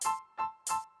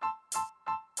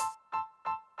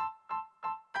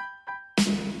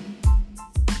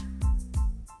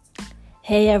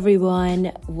Hey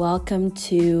everyone, welcome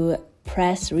to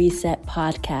Press Reset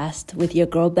Podcast with your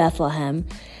girl Bethlehem.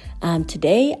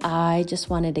 Today I just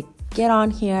wanted to get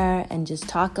on here and just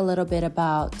talk a little bit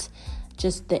about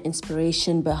just the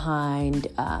inspiration behind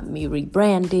me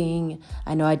rebranding.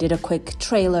 I know I did a quick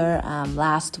trailer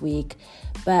last week,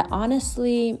 but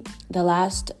honestly, the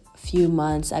last few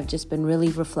months I've just been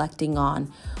really reflecting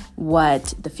on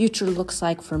what the future looks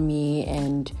like for me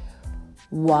and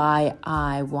why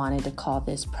I wanted to call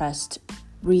this Pressed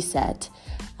Reset.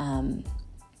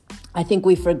 I think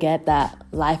we forget that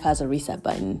life has a reset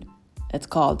button. It's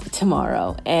called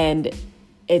tomorrow. And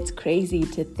it's crazy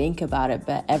to think about it,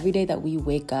 but every day that we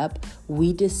wake up,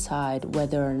 we decide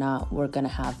whether or not we're going to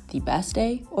have the best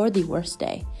day or the worst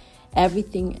day.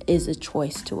 Everything is a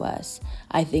choice to us.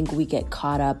 I think we get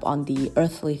caught up on the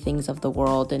earthly things of the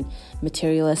world and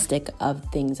materialistic of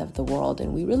things of the world,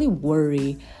 and we really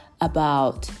worry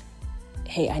about,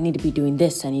 hey, I need to be doing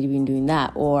this, I need to be doing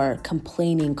that, or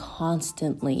complaining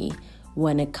constantly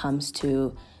when it comes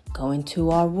to going to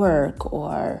our work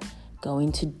or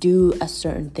going to do a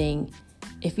certain thing.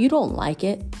 If you don't like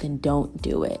it, then don't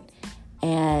do it.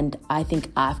 And I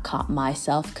think I've caught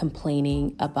myself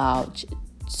complaining about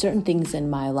certain things in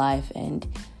my life, and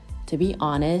to be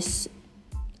honest,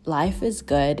 life is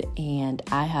good and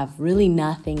I have really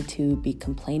nothing to be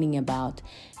complaining about.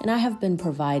 And I have been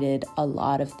provided a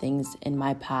lot of things in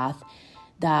my path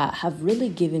that have really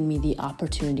given me the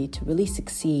opportunity to really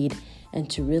succeed and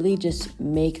to really just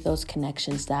make those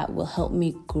connections that will help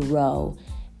me grow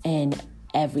in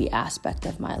every aspect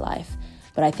of my life.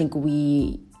 But I think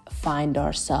we find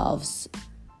ourselves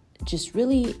just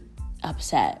really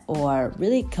upset or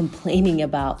really complaining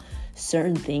about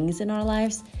certain things in our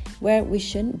lives where we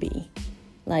shouldn't be.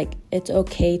 Like, it's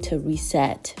okay to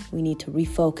reset. We need to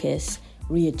refocus,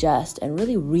 readjust, and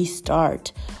really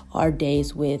restart our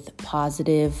days with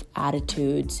positive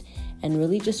attitudes and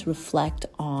really just reflect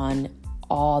on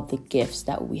all the gifts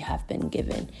that we have been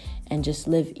given and just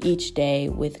live each day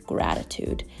with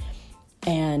gratitude.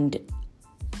 And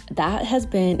that has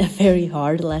been a very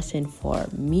hard lesson for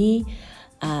me.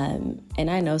 And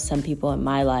I know some people in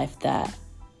my life that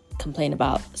complain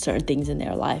about certain things in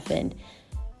their life, and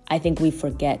I think we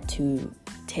forget to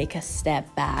take a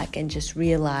step back and just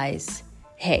realize,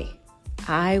 hey,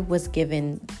 I was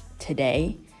given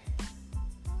today.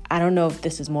 I don't know if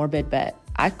this is morbid, but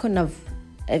I couldn't have,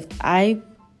 if I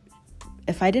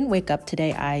didn't wake up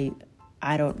today,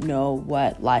 I don't know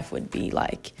what life would be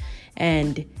like.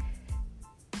 And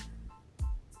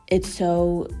it's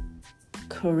so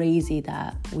crazy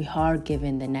that we are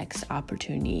given the next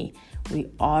opportunity. We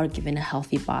are given a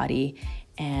healthy body,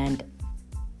 and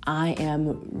I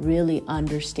am really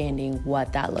understanding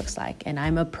what that looks like. And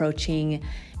I'm approaching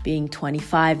being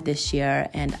 25 this year,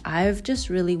 and I've just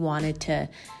really wanted to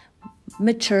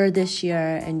mature this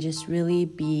year and just really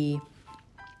be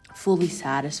fully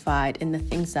satisfied in the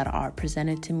things that are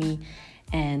presented to me.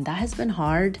 And that has been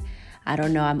hard. I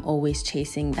don't know, I'm always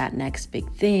chasing that next big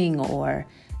thing or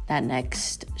that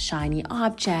next shiny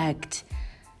object.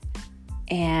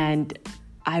 And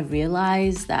I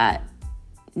realize that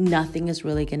nothing is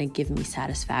really going to give me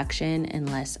satisfaction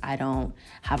unless I don't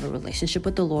have a relationship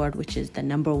with the Lord, which is the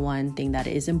number one thing that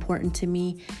is important to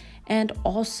me. And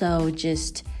also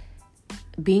just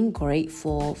being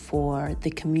grateful for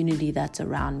the community that's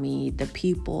around me, the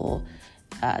people,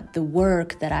 the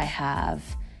work that I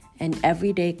have, and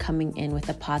every day coming in with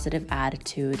a positive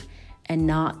attitude and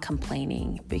not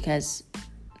complaining, because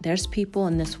there's people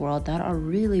in this world that are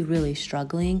really, really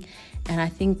struggling. And I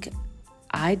think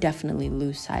I definitely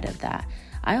lose sight of that.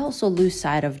 I also lose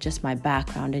sight of just my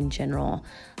background in general.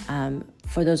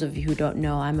 For those of you who don't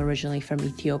know, I'm originally from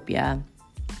Ethiopia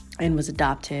and was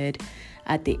adopted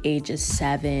at the age of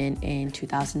 7 in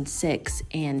 2006.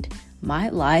 And my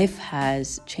life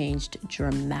has changed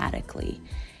dramatically.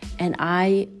 And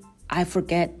I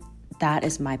forget that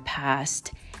is my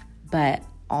past, but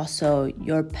also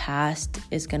your past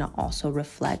is going to also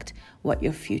reflect what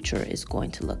your future is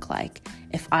going to look like.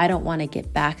 If I don't want to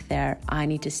get back there, I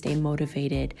need to stay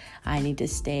motivated. I need to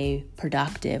stay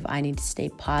productive. I need to stay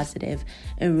positive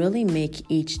and really make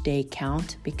each day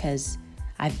count, because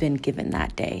I've been given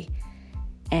that day.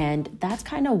 And that's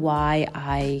kind of why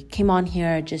I came on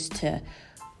here, just to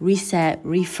reset,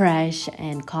 refresh,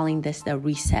 and calling this the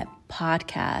Reset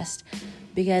Podcast,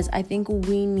 because I think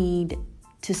we need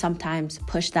to sometimes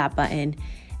push that button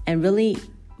and really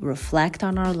reflect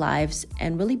on our lives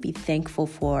and really be thankful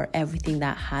for everything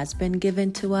that has been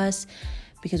given to us,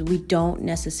 because we don't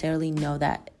necessarily know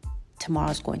that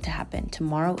tomorrow is going to happen.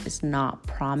 Tomorrow is not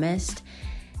promised.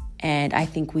 And I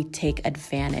think we take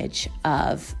advantage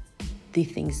of the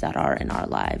things that are in our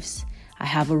lives. I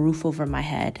have a roof over my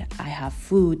head. I have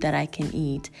food that I can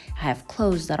eat. I have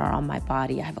clothes that are on my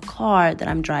body. I have a car that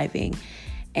I'm driving.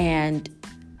 And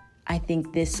I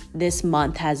think this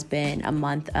month has been a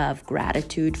month of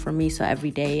gratitude for me. So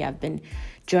every day I've been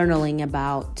journaling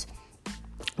about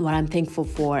what I'm thankful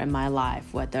for in my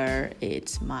life, whether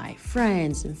it's my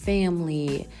friends and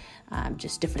family,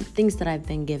 just different things that I've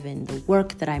been given, the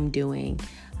work that I'm doing,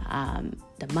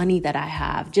 the money that I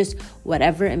have, just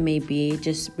whatever it may be,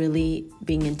 just really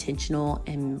being intentional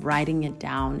and writing it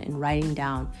down and writing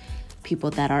down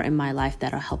people that are in my life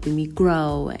that are helping me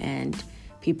grow and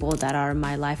people that are in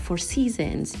my life for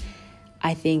seasons.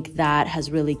 I think that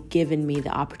has really given me the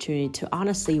opportunity to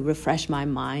honestly refresh my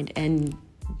mind and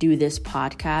do this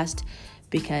podcast,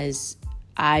 because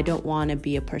I don't want to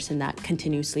be a person that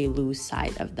continuously lose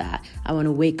sight of that. I want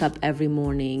to wake up every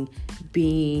morning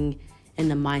being in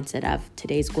the mindset of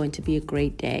today's going to be a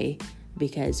great day,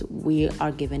 because we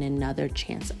are given another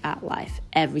chance at life.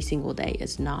 Every single day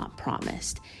is not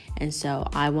promised. And so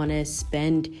I want to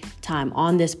spend time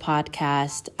on this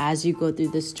podcast as you go through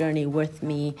this journey with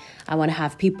me. I want to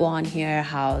have people on here,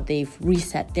 how they've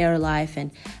reset their life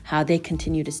and how they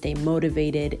continue to stay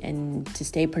motivated and to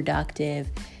stay productive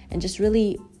and just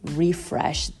really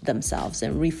refresh themselves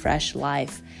and refresh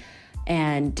life.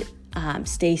 And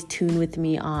stay tuned with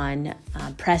me on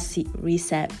Press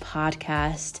Reset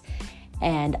podcast.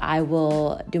 And I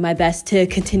will do my best to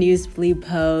continuously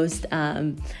post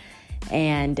and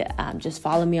just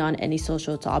follow me on any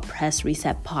social. It's all Press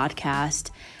Reset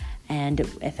podcast. And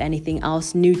if anything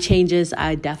else, new changes,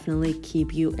 I definitely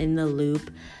keep you in the loop.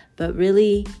 But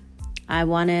really, I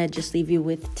want to just leave you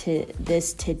with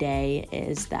this today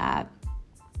is that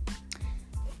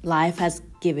life has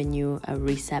given you a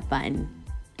reset button,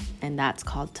 and that's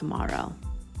called tomorrow.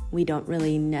 We don't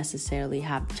really necessarily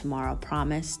have tomorrow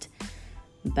promised,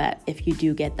 but if you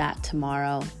do get that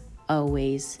tomorrow,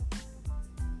 always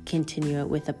continue it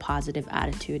with a positive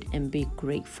attitude and be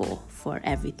grateful for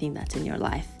everything that's in your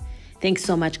life. Thanks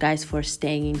so much, guys, for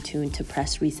staying in tune to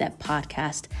Press Reset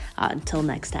podcast. Until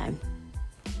next time.